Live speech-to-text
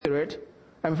Spirit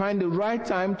and find the right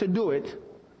time to do it.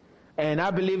 And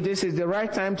I believe this is the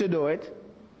right time to do it,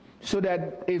 so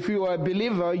that if you are a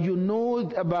believer, you know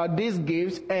about these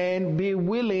gifts and be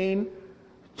willing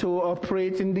to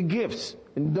operate in the gifts.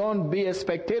 And don't be a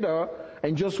spectator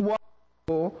and just watch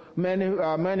people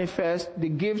manifest the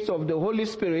gifts of the Holy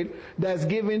Spirit that's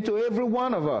given to every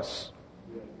one of us.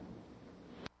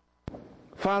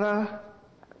 Father,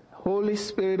 Holy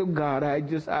Spirit of God, I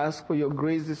just ask for your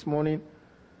grace this morning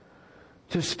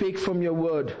to speak from your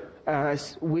word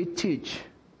as we teach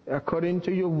according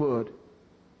to your word.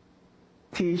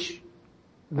 Teach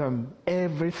them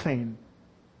everything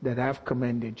that I've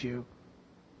commanded you.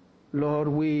 Lord,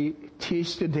 we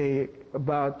teach today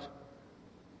about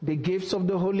the gifts of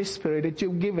the Holy Spirit that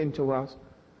you've given to us.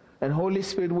 And Holy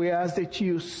Spirit, we ask that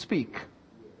you speak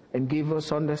and give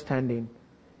us understanding.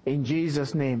 In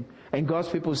Jesus' name. And God's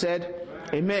people said,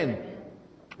 Amen.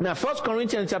 Now, 1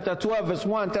 Corinthians chapter 12 verse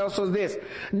 1 tells us this.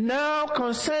 Now,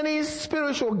 concerning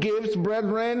spiritual gifts,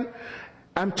 brethren,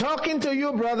 I'm talking to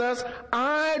you, brothers,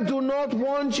 I do not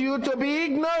want you to be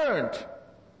ignorant.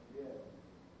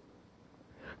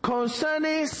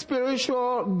 Concerning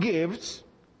spiritual gifts,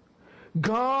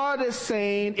 God is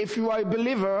saying, if you are a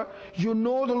believer, you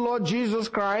know the Lord Jesus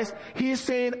Christ, He's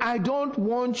saying, I don't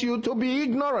want you to be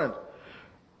ignorant.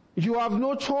 You have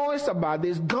no choice about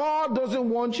this. God doesn't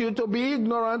want you to be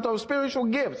ignorant of spiritual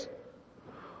gifts.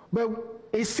 But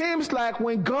it seems like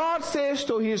when God says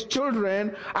to His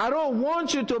children, I don't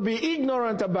want you to be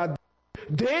ignorant about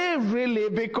that, they really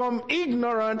become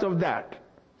ignorant of that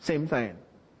same thing.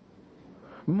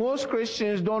 Most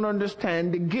Christians don't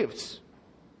understand the gifts.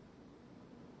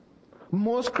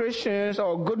 Most Christians,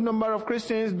 or a good number of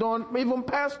Christians, don't, even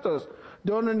pastors,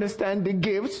 don't understand the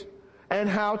gifts and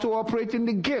how to operate in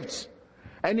the gifts.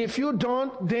 And if you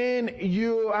don't, then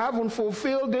you haven't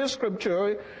fulfilled this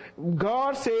scripture.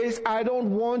 God says, I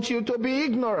don't want you to be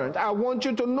ignorant. I want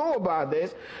you to know about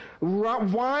this.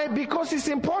 Why? Because it's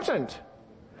important.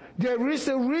 There is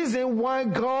a reason why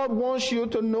God wants you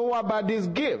to know about these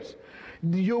gifts.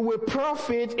 You will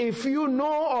profit if you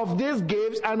know of these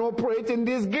gifts and operate in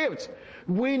these gifts.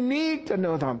 We need to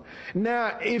know them.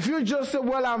 Now, if you just say,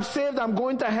 well, I'm saved, I'm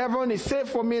going to heaven, it's safe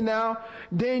for me now,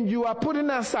 then you are putting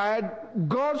aside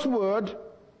God's word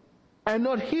and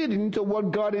not heeding to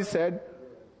what God has said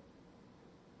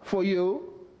for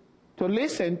you to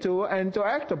listen to and to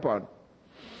act upon.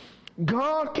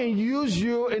 God can use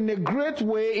you in a great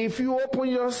way if you open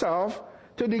yourself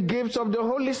to the gifts of the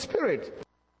Holy Spirit.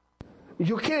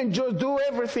 You can't just do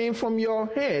everything from your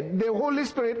head. The Holy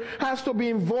Spirit has to be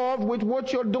involved with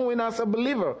what you're doing as a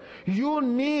believer. You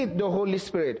need the Holy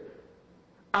Spirit.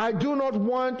 I do not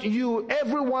want you,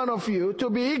 every one of you, to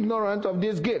be ignorant of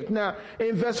this gift. Now,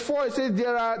 in verse 4 it says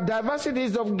there are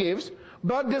diversities of gifts,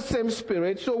 but the same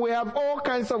Spirit. So we have all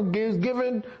kinds of gifts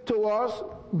given to us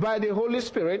by the Holy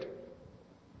Spirit.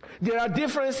 There are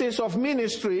differences of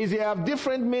ministries. They have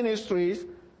different ministries,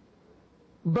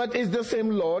 but it's the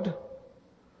same Lord.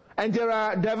 And there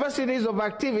are diversities of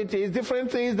activities, different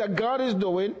things that God is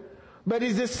doing, but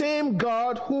it's the same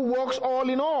God who works all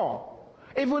in all.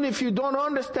 Even if you don't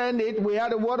understand it, we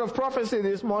had a word of prophecy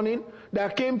this morning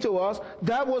that came to us.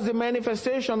 That was the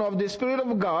manifestation of the Spirit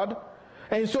of God.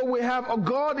 And so we have,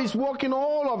 God is working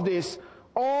all of this,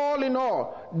 all in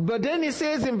all. But then he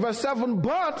says in verse 7,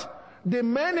 but the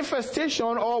manifestation,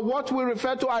 or what we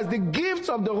refer to as the gifts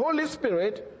of the Holy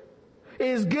Spirit,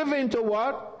 is given to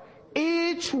what?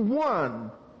 Each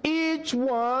one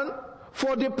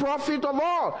for the profit of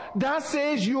all. That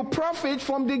says you profit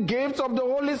from the gifts of the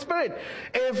Holy Spirit.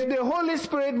 If the Holy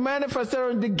Spirit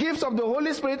manifested, the gifts of the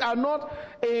Holy Spirit are not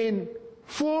in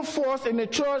full force in the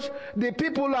church, the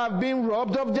people have been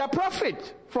robbed of their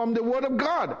profit from the Word of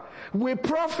God. We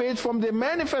profit from the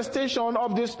manifestation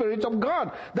of the Spirit of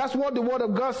God. That's what the Word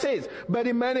of God says. But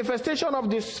the manifestation of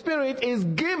the Spirit is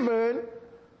given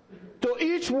to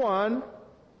each one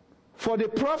for the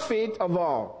profit of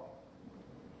all.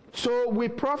 So we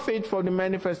profit from the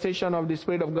manifestation of the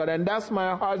Spirit of God. And that's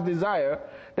my heart's desire,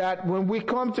 that when we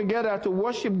come together to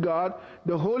worship God,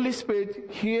 the Holy Spirit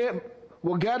here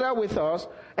will gather with us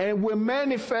and will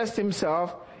manifest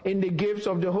Himself in the gifts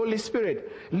of the Holy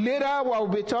Spirit. Later we'll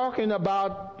be talking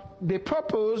about the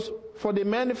purpose for the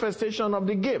manifestation of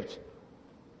the gifts.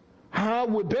 How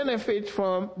we benefit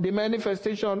from the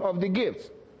manifestation of the gifts.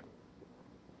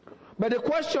 But the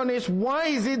question is, why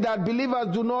is it that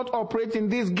believers do not operate in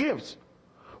these gifts?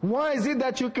 Why is it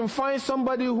that you can find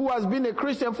somebody who has been a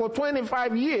Christian for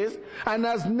 25 years and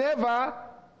has never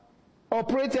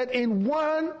operated in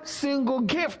one single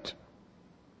gift?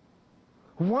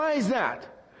 Why is that?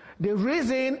 The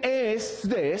reason is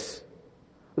this.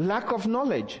 Lack of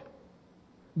knowledge.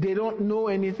 They don't know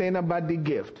anything about the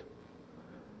gift.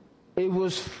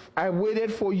 I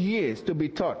waited for years to be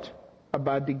taught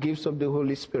about the gifts of the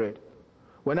Holy Spirit.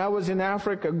 When I was in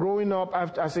Africa, growing up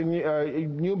as a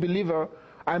new believer,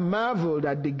 I marveled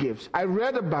at the gifts. I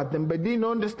read about them, but didn't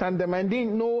understand them. I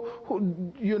didn't know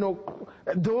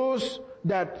those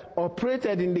that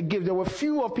operated in the gifts. There were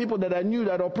few of people that I knew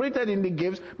that operated in the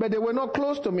gifts, but they were not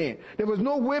close to me. There was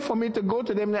no way for me to go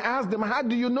to them and ask them, how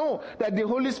do you know that the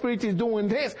Holy Spirit is doing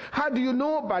this? How do you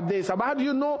know about this? How do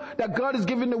you know that God is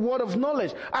giving the word of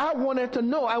knowledge? I wanted to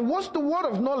know. And what's the word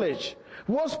of knowledge?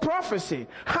 What's prophecy?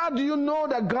 How do you know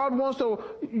that God wants to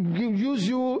use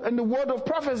you in the word of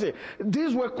prophecy?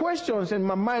 These were questions in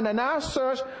my mind, and I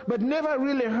searched, but never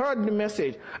really heard the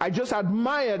message. I just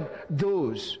admired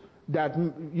those that,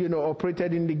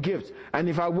 operated in the gifts. And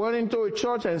if I went into a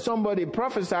church and somebody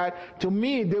prophesied, to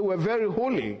me, they were very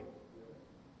holy.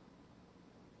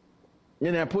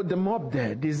 And I put them up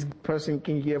there. This person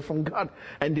can hear from God.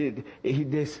 And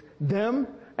there's them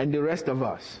and the rest of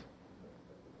us.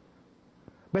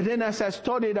 But then as I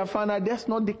studied, I found out that's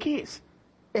not the case.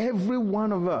 Every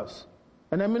one of us,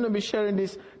 and I'm going to be sharing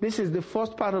this is the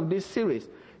first part of this series.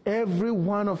 Every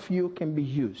one of you can be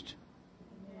used.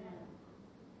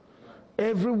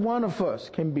 Every one of us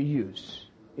can be used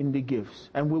in the gifts.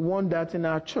 And we want that in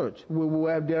our church.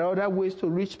 There are other ways to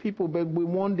reach people, but we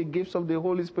want the gifts of the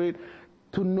Holy Spirit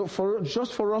to know,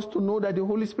 just for us to know that the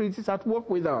Holy Spirit is at work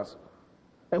with us.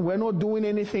 And we're not doing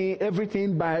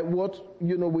everything by what,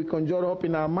 we conjure up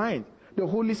in our mind. The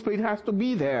Holy Spirit has to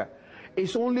be there.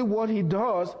 It's only what He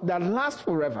does that lasts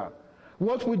forever.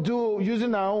 What we do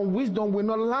using our own wisdom will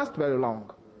not last very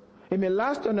long. It may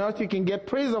last on earth, you can get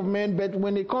praise of men, but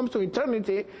when it comes to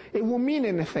eternity, it won't mean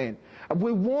anything.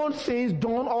 We want things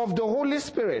done of the Holy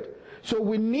Spirit. So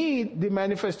we need the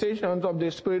manifestations of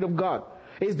the Spirit of God.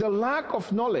 It's the lack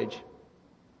of knowledge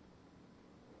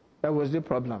that was the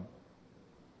problem.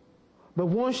 But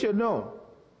once you know,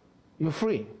 you're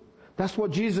free. That's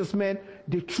what Jesus meant.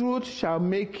 The truth shall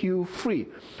make you free.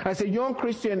 As a young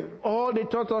Christian, all they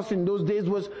taught us in those days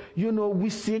was, we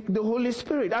seek the Holy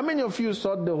Spirit. How many of you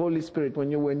sought the Holy Spirit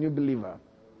when you were a new believer?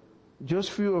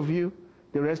 Just few of you.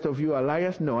 The rest of you are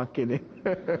liars? No, I'm kidding.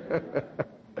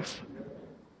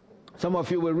 Some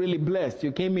of you were really blessed.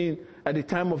 You came in at the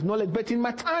time of knowledge. But in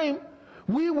my time,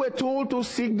 we were told to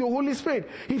seek the Holy Spirit.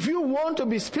 If you want to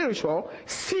be spiritual,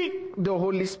 seek the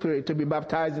Holy Spirit, to be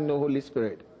baptized in the Holy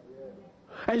Spirit.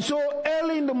 And so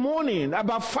early in the morning,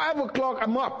 about 5 o'clock,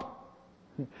 I'm up.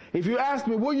 If you ask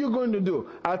me, what are you going to do?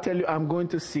 I'll tell you, I'm going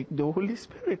to seek the Holy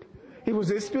Spirit. It was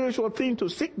a spiritual thing to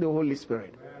seek the Holy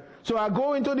Spirit. So I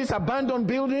go into this abandoned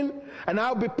building and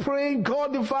I'll be praying,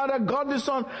 God the Father, God the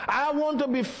Son. I want to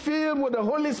be filled with the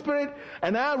Holy Spirit,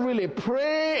 and I really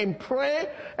pray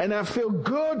and I feel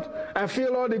good. I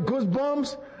feel all the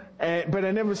goosebumps, but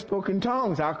I never spoke in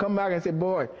tongues. I'll come back and say,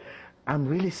 boy, I'm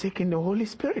really seeking the Holy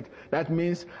Spirit. That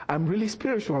means I'm really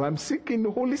spiritual. I'm seeking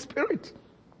the Holy Spirit.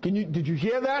 Did you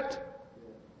hear that?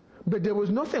 But there was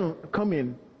nothing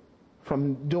coming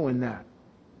from doing that.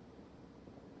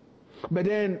 But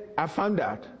then I found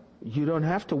out you don't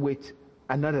have to wait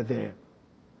another day.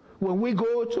 When we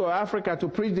go to Africa to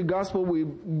preach the gospel, we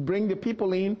bring the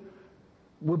people in.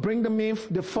 We bring them in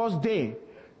the first day.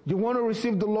 You want to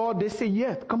receive the Lord? They say,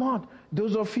 yes, come on,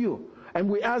 those of you. And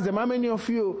we ask them, how many of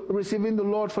you are receiving the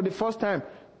Lord for the first time?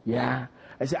 Yeah.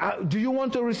 I say, do you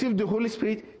want to receive the Holy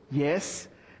Spirit? Yes.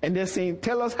 And they're saying,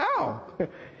 tell us how.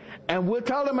 And we'll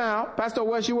tell them how. Pastor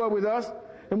Welsh, you were with us.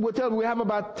 And we'll tell them we have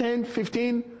about 10,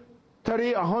 15,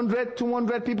 30, 100,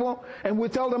 200 people, and we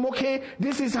tell them, okay,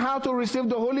 this is how to receive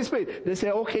the Holy Spirit. They say,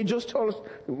 okay, just tell us,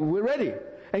 we're ready.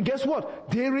 And guess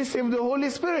what? They receive the Holy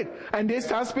Spirit, and they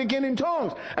start speaking in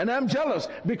tongues. And I'm jealous,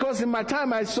 because in my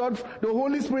time I sought the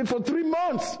Holy Spirit for 3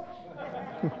 months.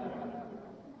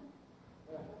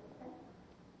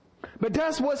 But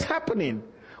that's what's happening.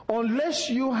 Unless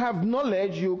you have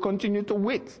knowledge, you continue to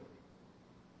wait.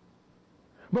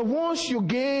 But once you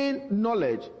gain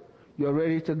knowledge, you're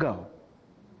ready to go.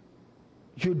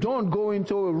 You don't go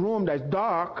into a room that's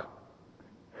dark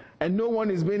and no one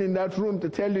has been in that room to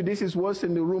tell you this is what's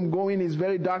in the room. Go in, it's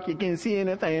very dark, you can't see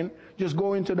anything. Just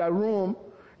go into that room.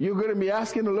 You're going to be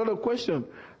asking a lot of questions.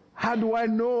 How do I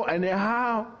know? And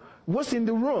what's in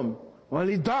the room? Well,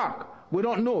 it's dark. We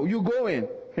don't know. You go in.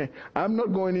 I'm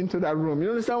not going into that room. You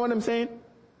understand what I'm saying?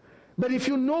 But if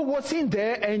you know what's in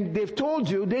there and they've told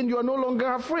you, then you are no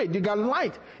longer afraid. You got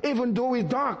light. Even though it's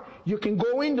dark, you can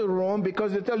go in the room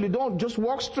because they tell you, don't, just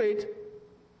walk straight.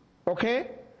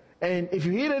 Okay? And if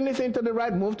you hear anything to the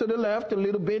right, move to the left a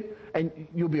little bit and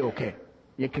you'll be okay.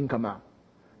 You can come out.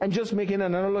 and just making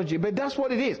an analogy, but that's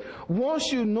what it is.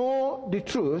 Once you know the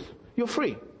truth, you're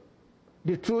free.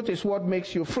 The truth is what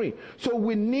makes you free. So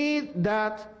we need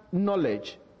that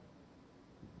knowledge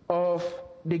of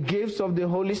the gifts of the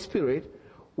Holy Spirit,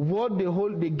 what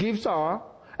the gifts are,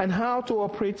 and how to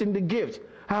operate in the gifts.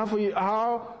 We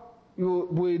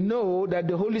know that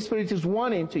the Holy Spirit is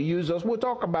wanting to use us. We'll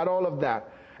talk about all of that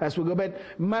as we go. But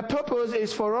my purpose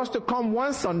is for us to come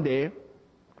one Sunday,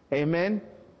 amen,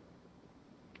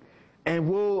 and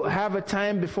we'll have a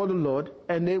time before the Lord,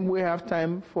 and then we have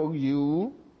time for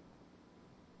you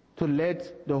to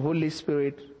let the Holy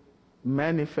Spirit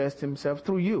manifest himself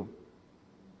through you.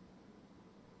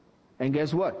 And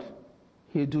guess what?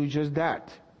 He'll do just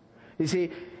that. You see,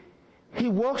 he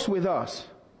walks with us.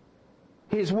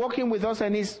 He's walking with us,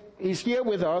 and he's here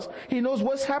with us. He knows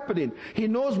what's happening. He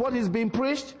knows what is being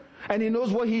preached, and he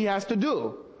knows what he has to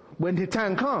do when the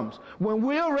time comes. When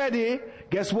we're ready,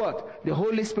 guess what? The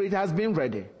Holy Spirit has been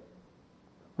ready.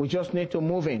 We just need to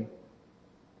move in.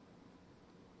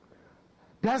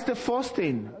 That's the first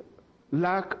thing,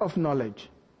 lack of knowledge.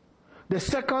 The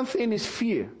second thing is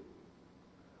fear.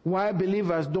 Why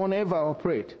believers don't ever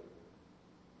operate?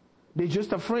 They're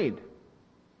just afraid.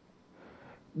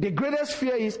 The greatest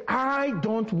fear is, I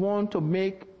don't want to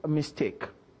make a mistake.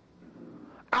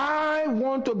 I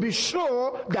want to be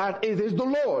sure that it is the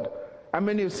Lord. How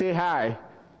many of you say hi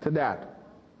to that?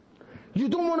 You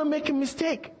don't want to make a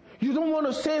mistake. You don't want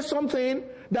to say something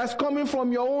that's coming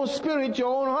from your own spirit,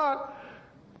 your own heart.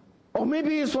 Or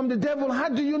maybe it's from the devil. How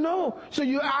do you know? So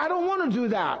I don't want to do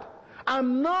that.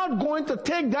 I'm not going to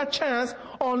take that chance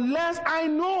unless I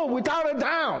know without a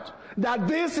doubt that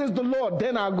this is the Lord.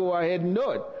 Then I'll go ahead and do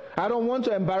it. I don't want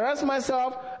to embarrass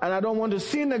myself, and I don't want to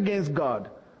sin against God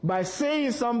by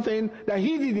saying something that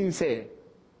he didn't say.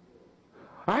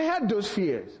 I had those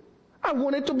fears. I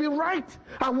wanted to be right.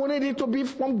 I wanted it to be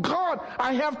from God.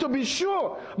 I have to be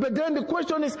sure. But then the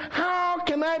question is, how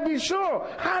can I be sure?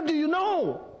 How do you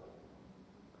know?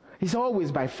 It's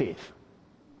always by faith.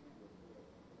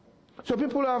 So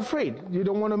people are afraid. You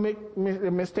don't want to make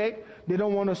a mistake. They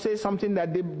don't want to say something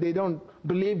that they don't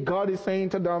believe God is saying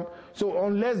to them. So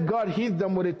unless God hits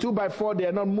them with a 2x4, they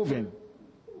are not moving.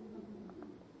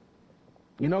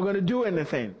 You're not going to do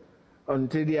anything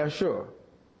until they are sure.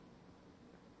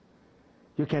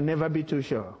 You can never be too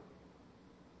sure.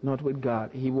 Not with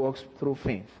God. He walks through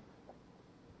faith.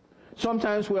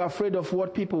 Sometimes we're afraid of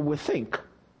what people will think.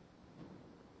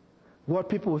 What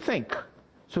people will think.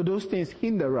 So those things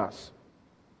hinder us.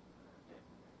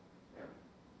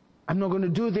 I'm not going to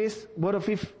do this. What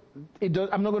if it does?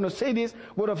 I'm not going to say this.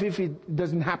 What if it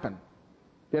doesn't happen?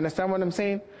 You understand what I'm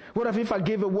saying? What if I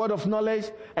give a word of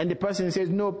knowledge and the person says,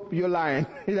 nope, you're lying.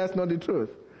 That's not the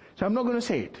truth. So I'm not going to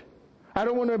say it. I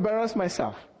don't want to embarrass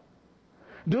myself.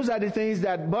 Those are the things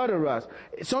that bother us.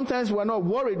 Sometimes we're not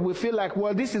worried. We feel like,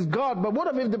 well, this is God. But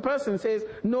what if the person says,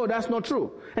 no, that's not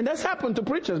true? And that's happened to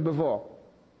preachers before.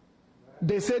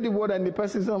 They say the word and the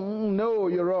person says, no,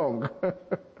 you're wrong.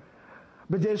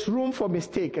 But there's room for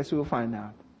mistake, as we'll find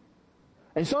out.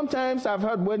 And sometimes I've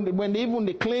heard when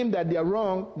they claim that they're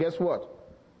wrong, guess what?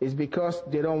 It's because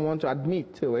they don't want to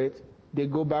admit to it. They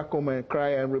go back home and cry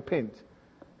and repent.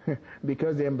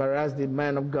 Because they embarrassed the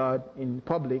man of God in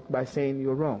public by saying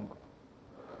you're wrong.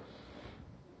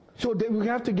 So we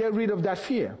have to get rid of that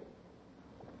fear.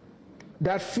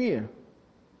 That fear.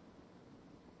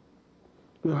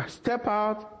 You step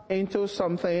out into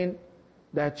something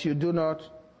that you do not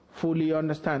fully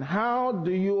understand. How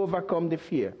do you overcome the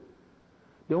fear?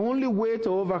 The only way to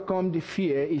overcome the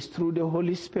fear is through the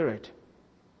Holy Spirit.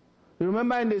 You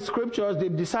remember in the scriptures, the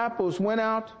disciples went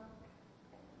out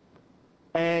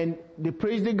and they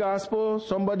preached the gospel.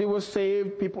 Somebody was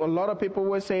saved. A lot of people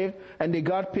were saved. And they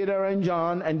got Peter and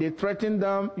John and they threatened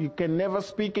them. You can never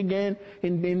speak again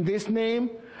in this name.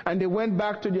 And they went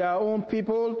back to their own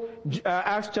people,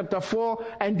 Acts chapter 4,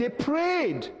 and they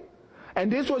prayed.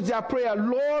 And this was their prayer: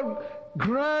 Lord,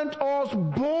 grant us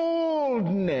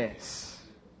boldness.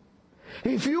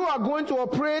 If you are going to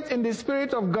operate in the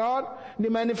Spirit of God,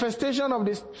 the manifestation of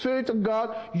the Spirit of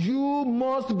God, you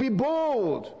must be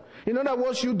bold. In other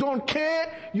words, you don't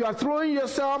care. You are throwing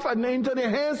yourself into the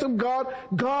hands of God.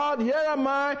 God, here am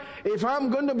I. If I'm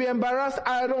going to be embarrassed,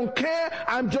 I don't care.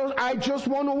 I just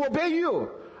want to obey you.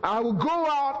 I will go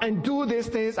out and do these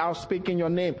things. I'll speak in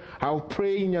your name. I'll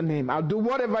pray in your name. I'll do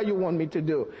whatever you want me to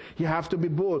do. You have to be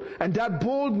bold. And that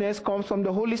boldness comes from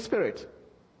the Holy Spirit.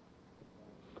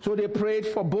 So they prayed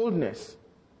for boldness.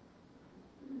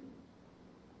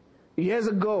 Years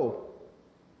ago,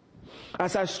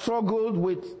 as I struggled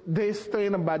with this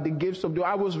thing about the gifts of God,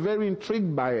 I was very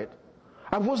intrigued by it.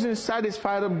 I wasn't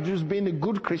satisfied of just being a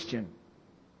good Christian.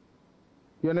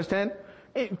 You understand?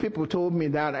 People told me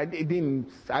that. I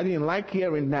didn't like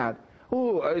hearing that.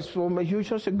 Oh, you're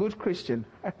just a good Christian.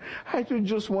 I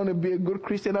just want to be a good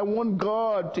Christian. I want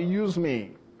God to use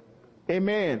me.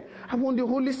 Amen. I want the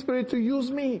Holy Spirit to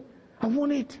use me. I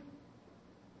want it.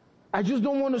 I just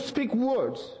don't want to speak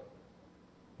words.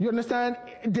 You understand?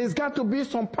 There's got to be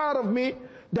some part of me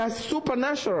that's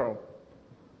supernatural.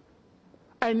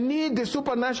 I need the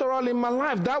supernatural in my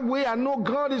life. That way I know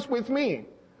God is with me.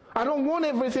 I don't want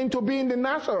everything to be in the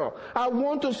natural. I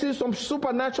want to see some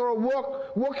supernatural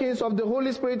workings of the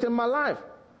Holy Spirit in my life.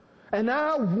 And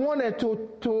I wanted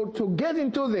to get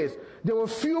into this. There were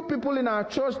few people in our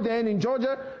church then in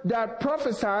Georgia that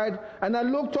prophesied, and I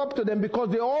looked up to them because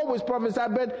they always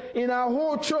prophesied, but in our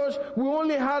whole church, we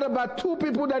only had about 2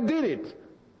 people that did it.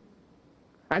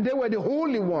 And they were the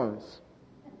holy ones.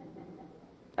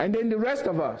 And then the rest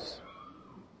of us.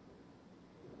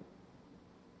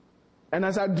 And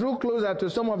as I drew closer to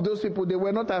some of those people, they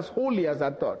were not as holy as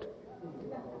I thought.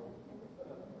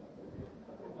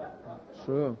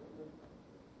 True.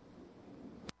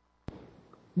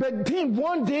 But then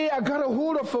one day I got a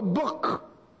hold of a book.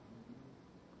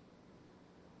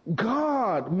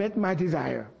 God met my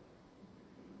desire.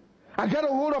 I got a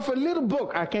hold of a little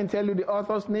book. I can't tell you the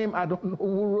author's name. I don't know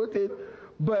who wrote it.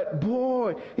 But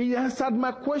boy, he answered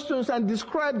my questions and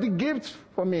described the gifts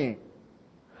for me.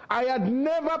 I had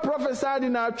never prophesied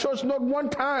in our church, not one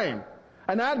time.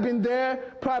 And I had been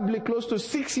there probably close to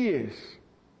 6 years.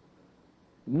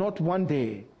 Not one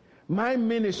day. My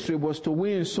ministry was to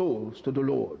win souls to the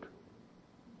Lord.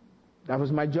 That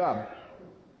was my job.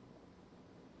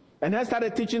 And I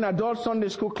started teaching adult Sunday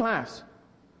school class.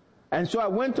 And so I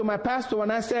went to my pastor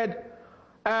and I said,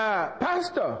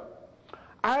 Pastor,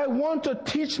 I want to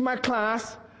teach my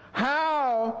class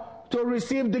how to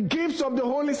receive the gifts of the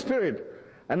Holy Spirit.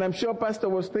 And I'm sure Pastor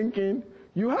was thinking,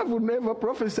 you have never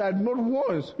prophesied, not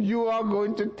once. You are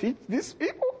going to teach these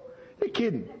people? You're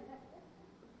kidding.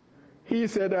 He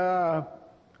said, but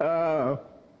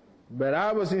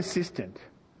I was insistent.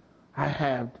 I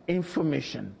had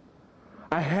information.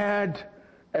 I had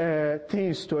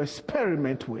things to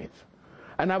experiment with.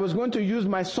 And I was going to use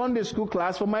my Sunday school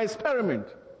class for my experiment.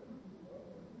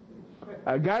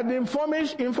 I got the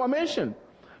information.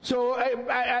 So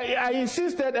I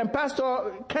insisted, and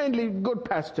Pastor, kindly, good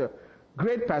pastor,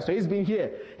 great pastor, he's been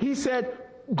here. He said,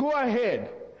 go ahead.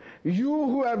 You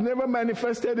who have never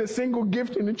manifested a single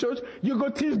gift in the church, you go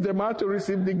teach them how to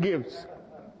receive the gifts.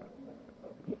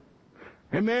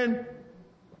 Amen.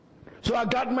 So I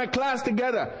got my class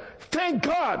together. Thank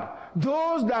God,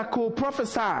 those that could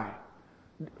prophesy,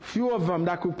 few of them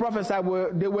that could prophesy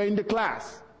they were in the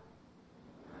class.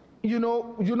 You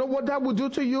know what that would do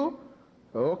to you?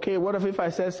 Okay, what if I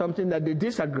said something that they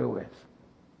disagree with?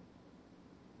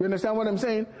 You understand what I'm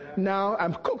saying? Now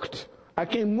I'm cooked. I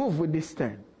can't move with this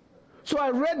thing. So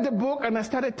I read the book and I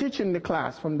started teaching the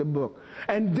class from the book.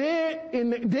 And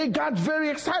they got very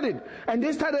excited. And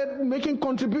they started making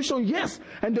contribution, yes.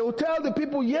 And they would tell the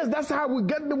people, yes, that's how we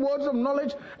get the words of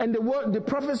knowledge and the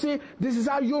prophecy. This is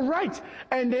how you write.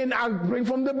 And then I bring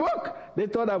from the book. They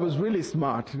thought I was really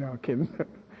smart. No, kidding.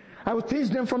 I would teach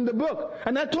them from the book.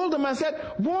 And I told them, I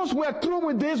said, once we're through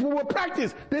with this, we will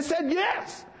practice. They said,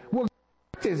 yes, we'll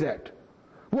practice it.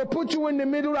 We'll put you in the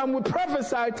middle and we'll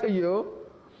prophesy to you.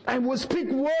 And we'll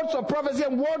speak words of prophecy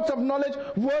and words of knowledge,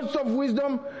 words of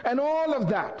wisdom, and all of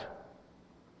that.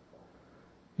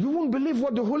 You won't believe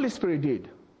what the Holy Spirit did.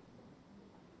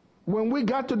 When we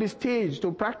got to the stage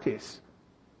to practice,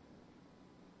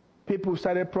 people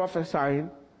started prophesying,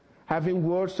 having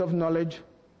words of knowledge,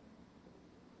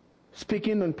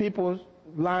 speaking on people's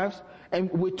lives, and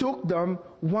we took them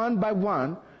one by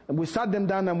one, and we sat them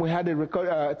down and we had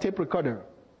a tape recorder.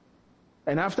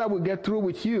 And after we get through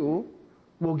with you,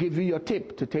 we'll give you your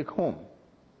tape to take home.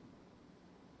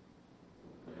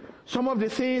 Some of the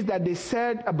things that they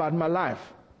said about my life,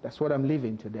 that's what I'm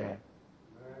living today.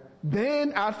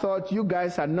 Then I thought, you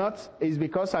guys are nuts. It's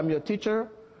because I'm your teacher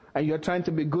and you're trying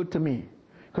to be good to me.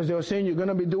 Because they were saying, you're going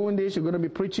to be doing this, you're going to be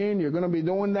preaching, you're going to be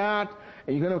doing that,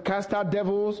 and you're going to cast out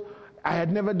devils. I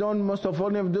had never done most of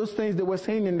all of those things they were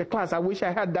saying in the class. I wish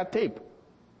I had that tape.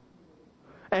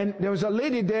 And there was a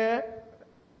lady there,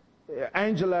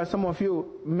 Angela, some of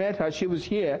you met her, she was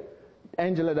here,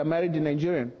 Angela, that married a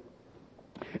Nigerian.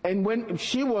 And when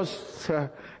she was,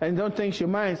 and don't think she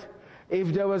minds,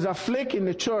 if there was a flick in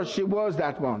the church, she was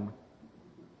that one.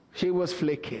 She was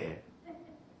flicky.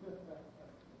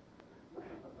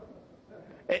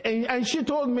 And she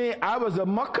told me I was a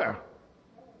mocker.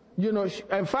 You know,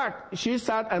 in fact, she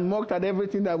sat and mocked at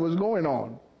everything that was going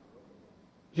on.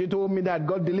 She told me that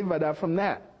God delivered her from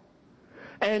that.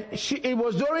 And it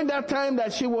was during that time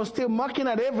that she was still mocking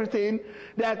at everything,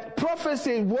 that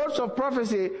prophecy, words of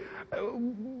prophecy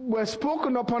were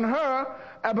spoken upon her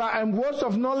about, and words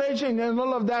of knowledge and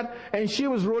all of that. And she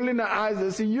was rolling her eyes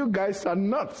and saying, you guys are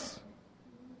nuts.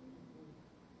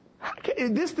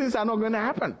 These things are not going to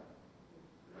happen.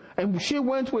 And she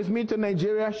went with me to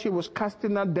Nigeria. She was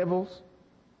casting out devils.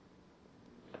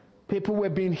 People were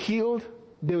being healed.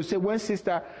 They would say,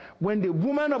 when the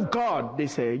woman of God, they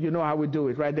say, you know how we do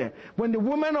it right there. When the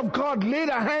woman of God laid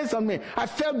her hands on me, I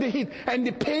felt the heat and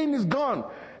the pain is gone.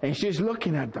 And she's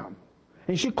looking at them.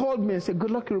 And she called me and said,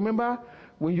 good luck, you remember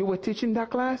when you were teaching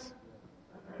that class?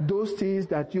 Those things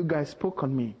that you guys spoke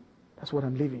on me, that's what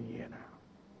I'm living here now.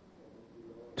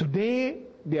 Today,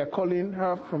 they are calling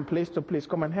her from place to place,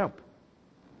 come and help.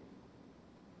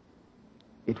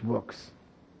 It works.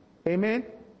 Amen?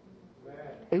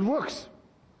 It works.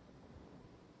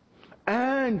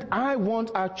 And I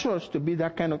want our church to be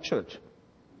that kind of church.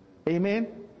 Amen?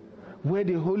 Where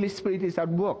the Holy Spirit is at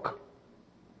work.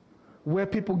 Where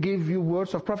people give you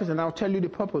words of prophecy, and I'll tell you the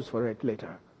purpose for it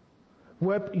later.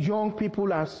 Where young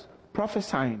people are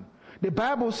prophesying. The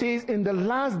Bible says in the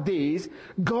last days,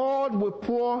 God will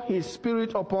pour His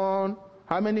Spirit upon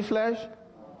how many flesh?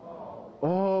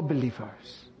 All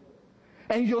believers.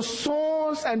 And your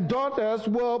sons and daughters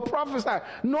will prophesy.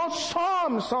 Not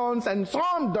some sons and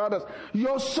some daughters.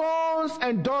 Your sons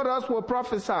and daughters will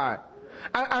prophesy.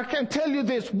 I can tell you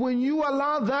this, when you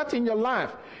allow that in your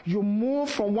life, you move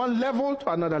from one level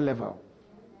to another level.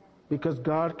 Because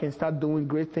God can start doing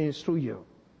great things through you.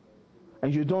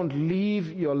 And you don't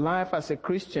live your life as a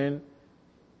Christian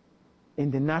in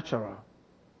the natural.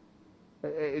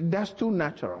 That's too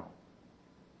natural.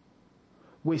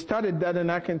 We started that,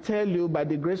 and I can tell you by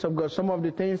the grace of God, some of the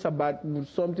things about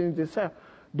something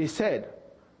they said.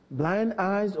 Blind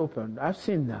eyes opened. I've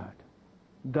seen that.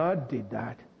 God did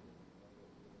that.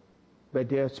 But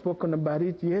they have spoken about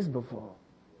it years before.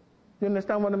 You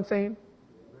understand what I'm saying?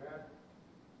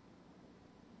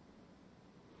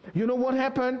 You know what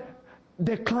happened?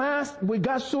 The class, we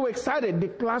got so excited. The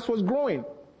class was growing.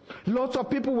 Lots of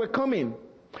people were coming.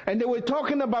 And they were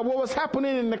talking about what was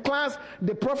happening in the class.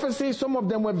 The prophecies, some of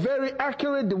them were very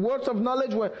accurate. The words of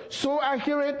knowledge were so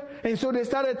accurate. And so they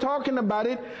started talking about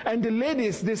it. And the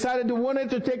ladies decided they wanted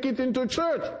to take it into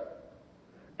church.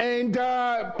 And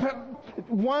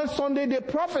one Sunday they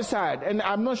prophesied. And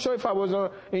I'm not sure if I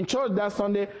was in church that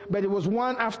Sunday, but it was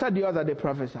one after the other they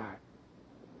prophesied.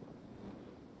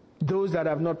 Those that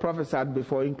have not prophesied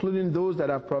before, including those that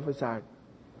have prophesied.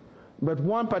 But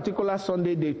one particular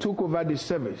Sunday, they took over the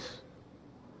service.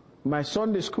 My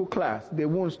Sunday school class, they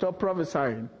won't stop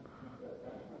prophesying.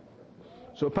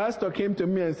 So pastor came to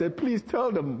me and said, please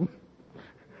tell them,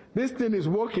 this thing is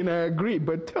working, I agree,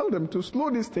 but tell them to slow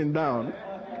this thing down.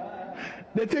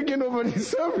 They're taking over the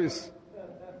service.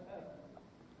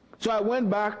 So I went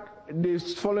back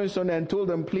this following Sunday and told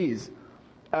them, please,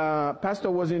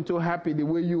 pastor wasn't too happy the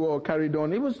way you all carried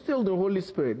on. It was still the Holy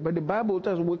Spirit. But the Bible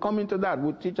tells us we'll come into that.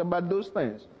 We'll teach about those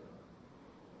things.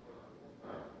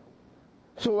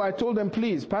 So I told them,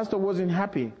 please, pastor wasn't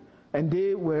happy. And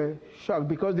they were shocked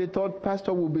because they thought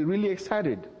pastor would be really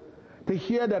excited. To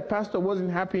hear that pastor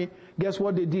wasn't happy, guess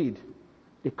what they did?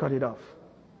 They cut it off.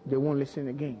 They won't listen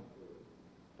again.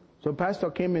 So pastor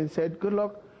came and said, good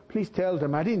luck, please tell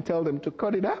them. I didn't tell them to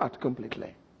cut it out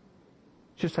completely.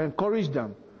 Just encourage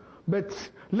them. But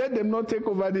let them not take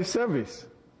over the service.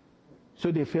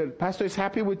 So they felt, pastor is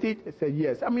happy with it? They said,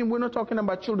 yes. I mean, we're not talking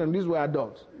about children. These were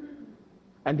adults.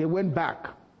 And they went back.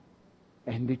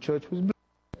 And the church was blessed.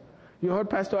 You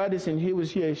heard Pastor Addison, he was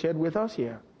here, he shared with us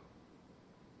here.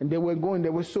 And they were going, they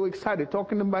were so excited,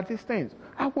 talking about these things.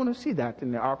 I want to see that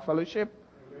in the Ark Fellowship.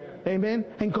 Amen.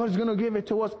 And God's going to give it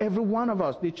to us, every one of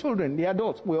us, the children, the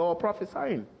adults. We're all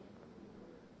prophesying.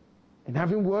 And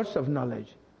having words of knowledge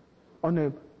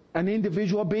on an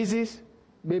individual basis,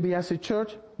 maybe as a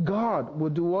church, God will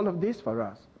do all of this for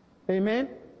us. Amen?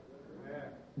 Amen.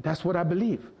 That's what I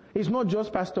believe. It's not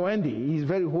just Pastor Andy. He's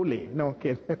very holy. No,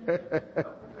 okay.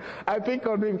 I pick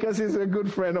on him because he's a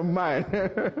good friend of mine.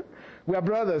 We are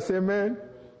brothers. Amen?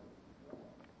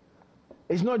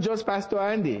 It's not just Pastor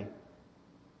Andy.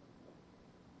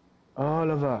 All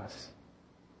of us.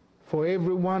 For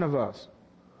every one of us.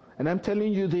 And I'm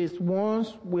telling you this,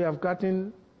 once we have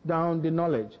gotten down the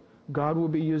knowledge, God will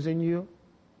be using you.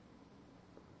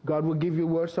 God will give you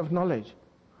words of knowledge.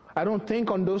 I don't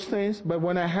think on those things, but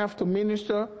when I have to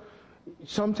minister,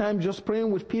 sometimes just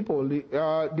praying with people,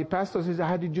 the pastor says,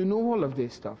 how did you know all of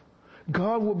this stuff?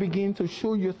 God will begin to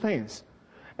show you things.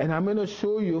 And I'm going to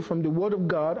show you from the Word of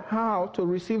God how to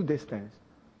receive these things.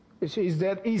 Is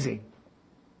that easy?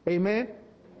 Amen?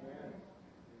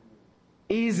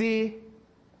 Easy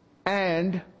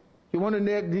and, you want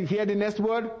to hear the next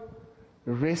word?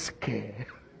 Risky.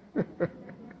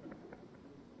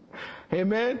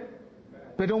 Amen?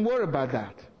 But don't worry about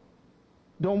that.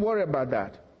 Don't worry about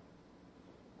that.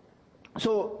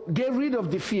 So get rid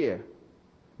of the fear.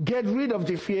 Get rid of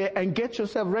the fear and get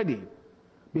yourself ready,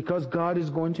 because God is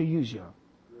going to use you.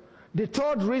 The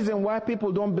third reason why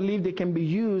people don't believe they can be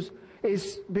used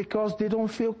is because they don't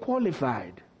feel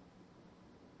qualified.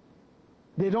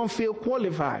 They don't feel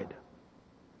qualified.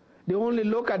 They only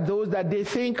look at those that they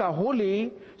think are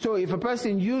holy. So if a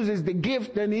person uses the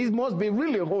gift, then he must be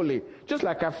really holy. Just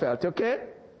like I felt, okay?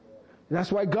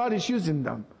 That's why God is using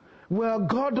them. Well,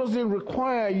 God doesn't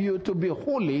require you to be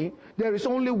holy. There is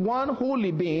only one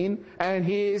holy being, and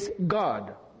He is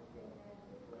God.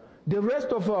 The rest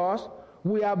of us,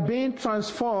 we are being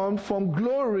transformed from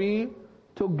glory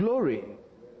to glory.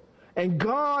 And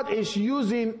God is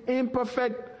using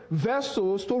imperfect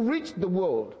vessels to reach the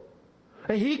world.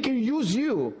 And He can use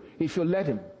you if you let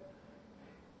Him.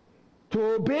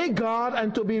 To obey God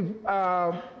and to be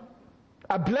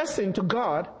a blessing to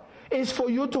God is for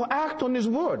you to act on His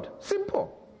word.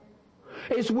 Simple.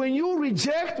 It's when you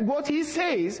reject what He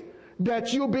says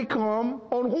that you become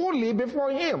unholy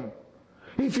before Him.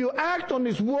 If you act on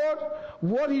His word,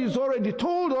 what He's already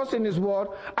told us in His word,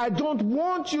 I don't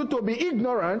want you to be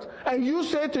ignorant, and you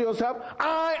say to yourself,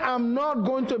 I am not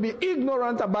going to be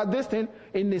ignorant about this thing.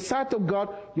 In the sight of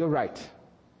God, you're right.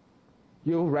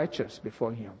 You're righteous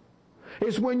before Him.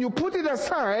 It's when you put it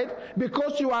aside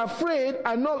because you are afraid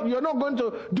and you're not going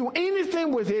to do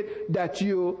anything with it that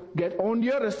you get on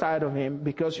the other side of Him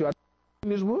because you are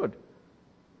in His word.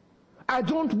 I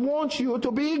don't want you to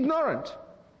be ignorant.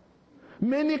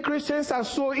 Many Christians are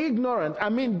so ignorant. I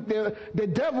mean, the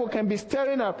devil can be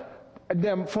staring at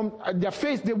them from their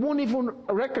face. They won't even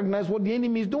recognize what the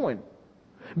enemy is doing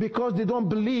because they don't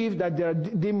believe that their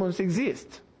demons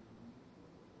exist.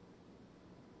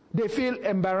 They feel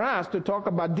embarrassed to talk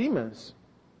about demons.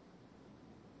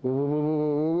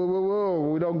 Whoa,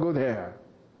 we don't go there.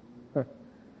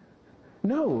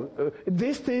 No,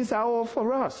 these things are all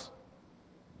for us.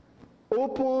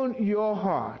 Open your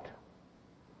heart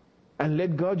and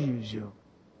let God use you.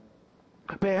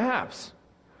 Perhaps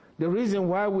the reason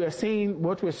why we are saying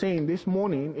what we're saying this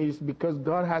morning is because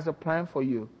God has a plan for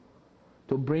you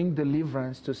to bring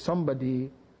deliverance to somebody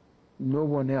no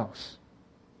one else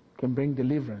can bring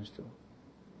deliverance to,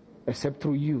 except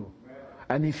through you.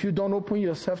 And if you don't open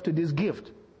yourself to this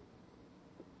gift,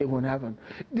 it won't happen.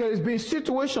 There has been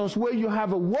situations where you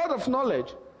have a word of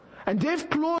knowledge, and they've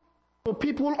closed to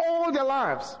people all their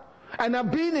lives, and have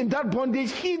been in that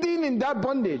bondage, hidden in that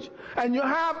bondage. And you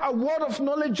have a word of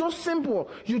knowledge, just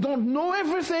simple. You don't know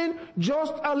everything,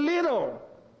 just a little.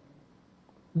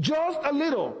 Just a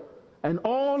little. And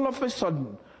all of a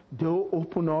sudden, they'll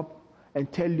open up and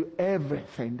tell you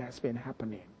everything that's been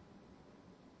happening.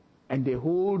 And they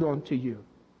hold on to you.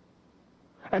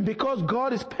 And because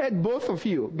God has spared both of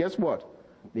you, guess what?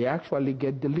 They actually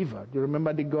get delivered. You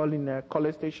remember the girl in the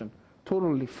college station?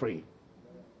 Totally free.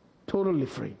 Totally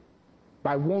free.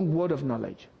 By one word of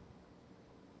knowledge.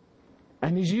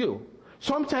 And it's you.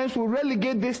 Sometimes we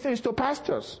relegate these things to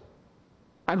pastors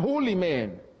and holy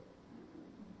men.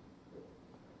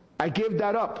 I gave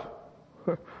that up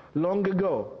long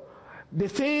ago. The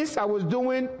things I was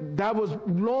doing, that was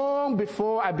long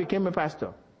before I became a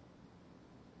pastor.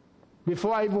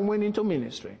 Before I even went into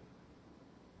ministry.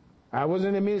 I was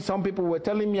in the ministry. Some people were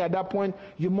telling me at that point,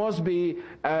 you must be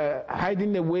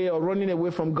hiding away or running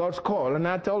away from God's call. And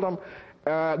I told them,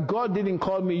 God didn't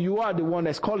call me. You are the one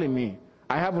that's calling me.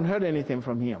 I haven't heard anything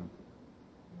from Him.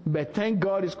 But thank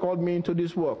God He's called me into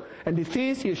this work. And the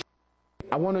things He showed me,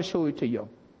 I want to show it to you.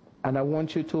 And I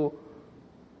want you to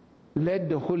let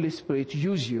the Holy Spirit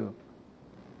use you.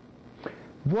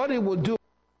 What it will do,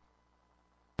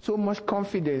 so much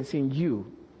confidence in you,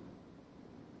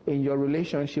 in your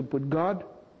relationship with God,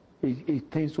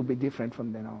 things will be different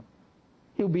from then on.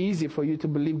 It will be easy for you to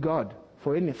believe God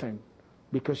for anything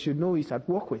because you know He's at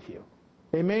work with you.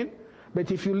 Amen? But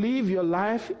if you live your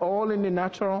life all in the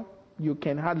natural, you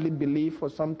can hardly believe for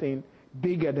something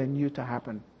bigger than you to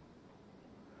happen.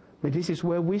 But this is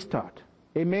where we start.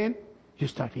 Amen? You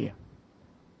start here.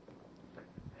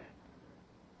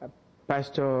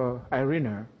 Pastor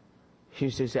Irina, she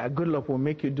says, good luck will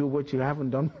make you do what you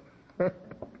haven't done.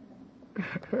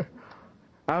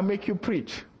 I'll make you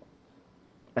preach.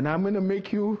 And I'm going to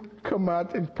make you come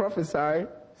out and prophesy,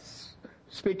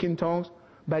 speak in tongues,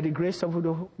 by the grace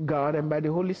of God and by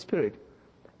the Holy Spirit.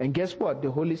 And guess what? The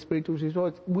Holy Spirit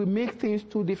will make things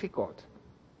too difficult.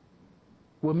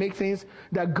 will make things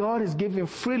that God is giving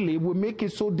freely, will make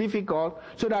it so difficult,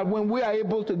 so that when we are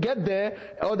able to get there,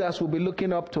 others will be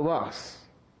looking up to us.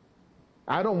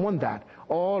 I don't want that.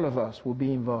 All of us will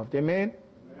be involved. Amen?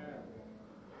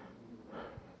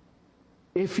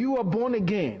 If you are born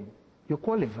again, you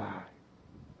qualify.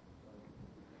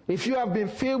 If you have been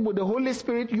filled with the Holy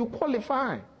Spirit, you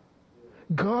qualify.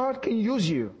 God can use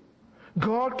you.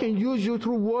 God can use you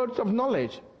through words of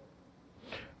knowledge.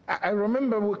 I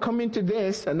remember we're coming to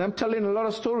this, and I'm telling a lot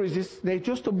of stories. They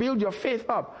just to build your faith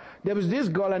up. There was this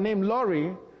girl named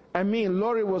Lori.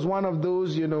 Lori was one of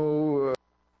those, good,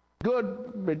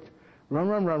 but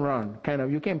run, kind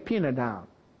of. You can't pin her down.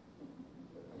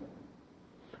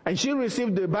 And she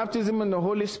received the baptism in the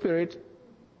Holy Spirit.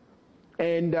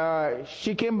 And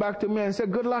she came back to me and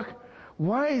said, good luck.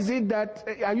 Why is it that,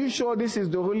 are you sure this is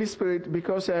the Holy Spirit?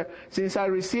 Because since I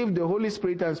received the Holy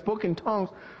Spirit and spoke in tongues,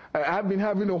 I've been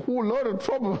having a whole lot of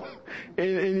trouble. And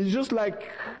it's just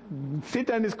like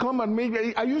Satan is coming at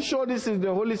me. Are you sure this is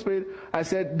the Holy Spirit? I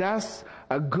said, that's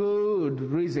a good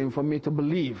reason for me to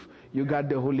believe you got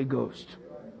the Holy Ghost.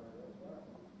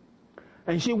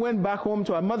 And she went back home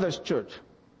to her mother's church.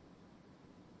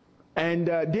 And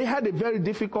they had a very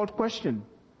difficult question.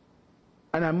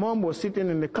 And her mom was sitting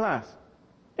in the class.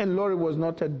 And Lori was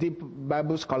not a deep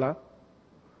Bible scholar.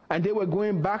 And they were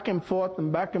going back and forth.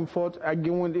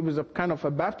 Again, it was a kind of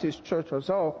a Baptist church or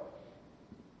so.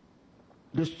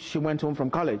 She went home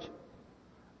from college.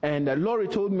 And Lori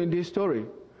told me this story.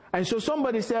 And so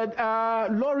somebody said,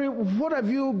 Lori, what have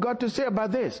you got to say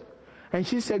about this? And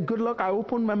she said, good luck. I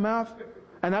opened my mouth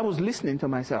and I was listening to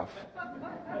myself.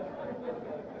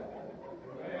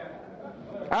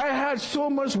 I had so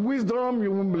much wisdom,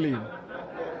 you won't believe.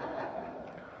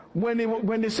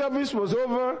 When the service was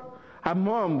over, her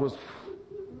mom was,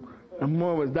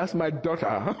 that's my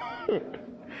daughter.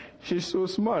 She's so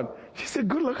smart. She said,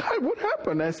 good luck. What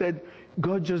happened? I said,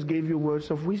 God just gave you words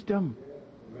of wisdom.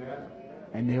 Amen.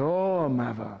 And they all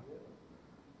marvel.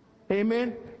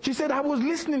 Amen. She said, I was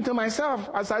listening to myself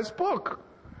as I spoke.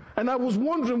 And I was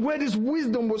wondering where this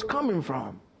wisdom was coming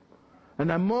from. And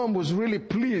her mom was really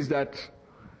pleased that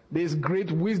there's great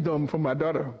wisdom from my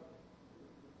daughter.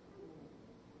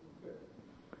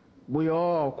 We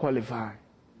all qualify.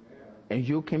 And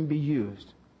you can be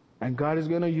used. And God is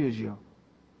going to use you.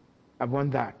 I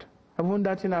want that. I want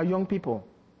that in our young people.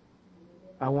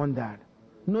 I want that.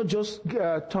 Not just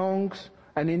tongues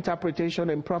and interpretation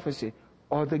and prophecy.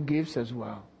 Other gifts as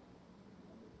well.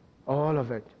 All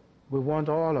of it. We want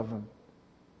all of them.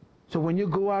 So when you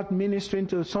go out ministering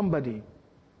to somebody,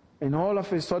 and all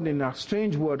of a sudden a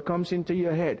strange word comes into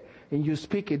your head, and you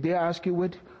speak it, they ask you,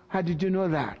 how did you know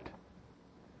that?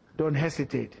 Don't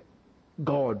hesitate.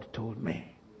 God told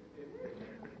me.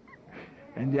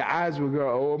 And their eyes will go,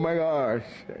 oh my gosh,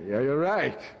 yeah, you're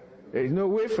right. There's no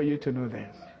way for you to know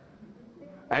this.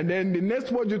 And then the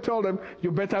next word you tell them,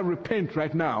 you better repent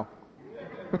right now.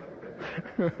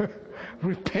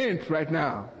 Repent right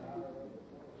now.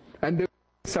 And they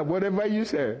say, whatever you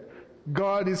say,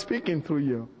 God is speaking through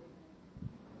you.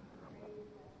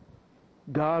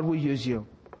 God will use you.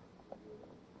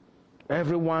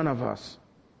 Every one of us.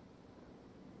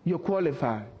 You're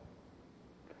qualified.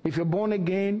 If you're born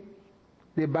again,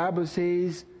 the Bible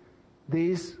says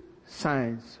these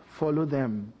signs follow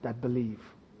them that believe.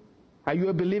 Are you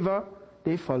a believer?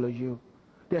 They follow you.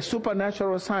 They're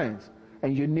supernatural signs,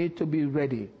 and you need to be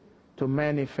ready to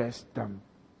manifest them.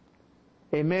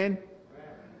 Amen?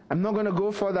 I'm not going to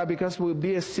go further because it will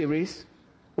be a series.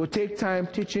 We'll take time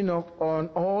teaching on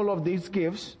all of these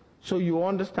gifts so you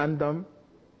understand them.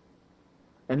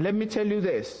 And let me tell you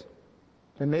this,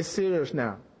 and it's serious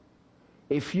now.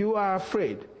 If you are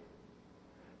afraid,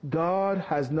 God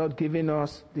has not given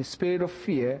us the spirit of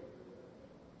fear,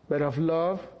 but of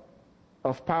love,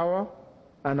 of power,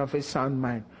 and of a sound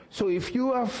mind. So if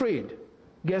you are afraid,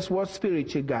 guess what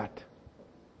spirit you got?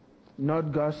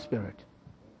 Not God's spirit.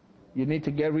 You need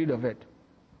to get rid of it.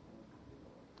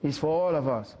 It's for all of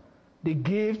us. The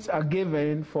gifts are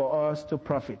given for us to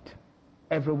profit.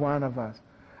 Every one of us.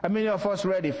 How many of us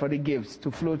ready for the gifts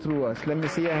to flow through us? Let me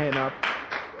see your hand up.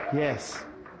 Yes.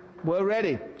 We're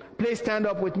ready. Please stand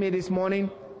up with me this morning.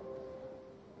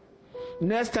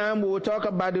 Next time we will talk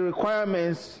about the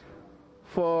requirements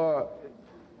for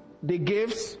the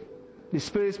gifts, the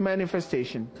Spirit's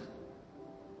manifestation.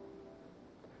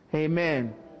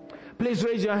 Amen. Please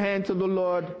raise your hand to the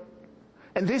Lord.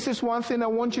 And this is one thing I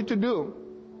want you to do.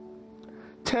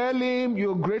 Tell Him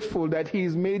you're grateful that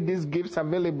He's made these gifts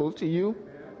available to you.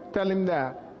 Tell Him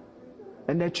that.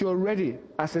 And that you're ready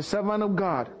as a servant of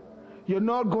God. You're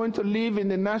not going to live in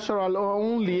the natural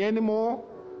only anymore.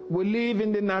 We live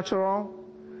in the natural.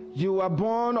 You are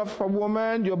born of a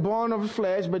woman, you're born of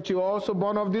flesh, but you're also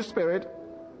born of the Spirit.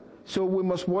 So we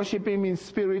must worship Him in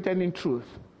spirit and in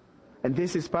truth. And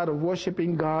this is part of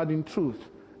worshiping God in truth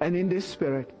and in the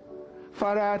Spirit.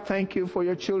 Father, I thank you for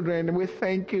your children. We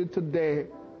thank you today.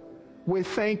 We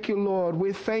thank you, Lord.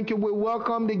 We thank you. We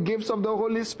welcome the gifts of the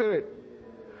Holy Spirit.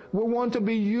 We want to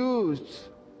be used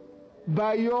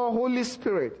by your Holy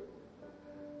Spirit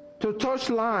to touch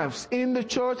lives in the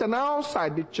church and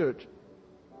outside the church,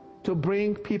 to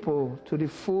bring people to the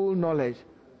full knowledge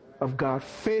of God,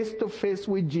 face to face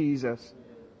with Jesus.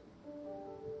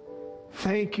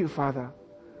 Thank you, Father.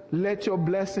 Let your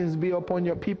blessings be upon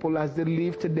your people as they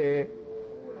live today,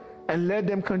 and let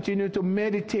them continue to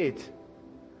meditate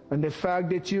on the fact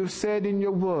that you've said in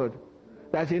your word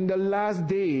that in the last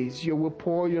days you will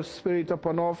pour your Spirit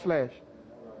upon all flesh,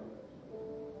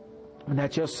 and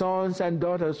that your sons and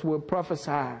daughters will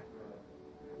prophesy.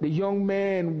 The young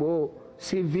man will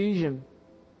see vision,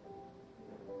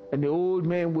 and the old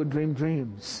man will dream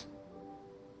dreams.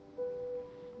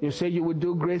 You say you will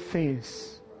do great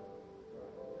things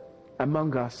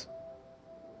among us.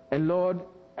 And Lord,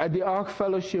 at the Ark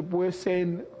Fellowship, we're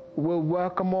saying we'll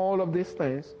welcome all of these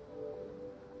things,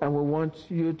 and we want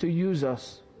you to use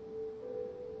us.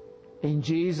 In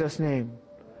Jesus' name.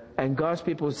 And God's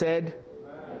people said,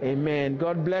 Amen.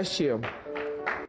 God bless you.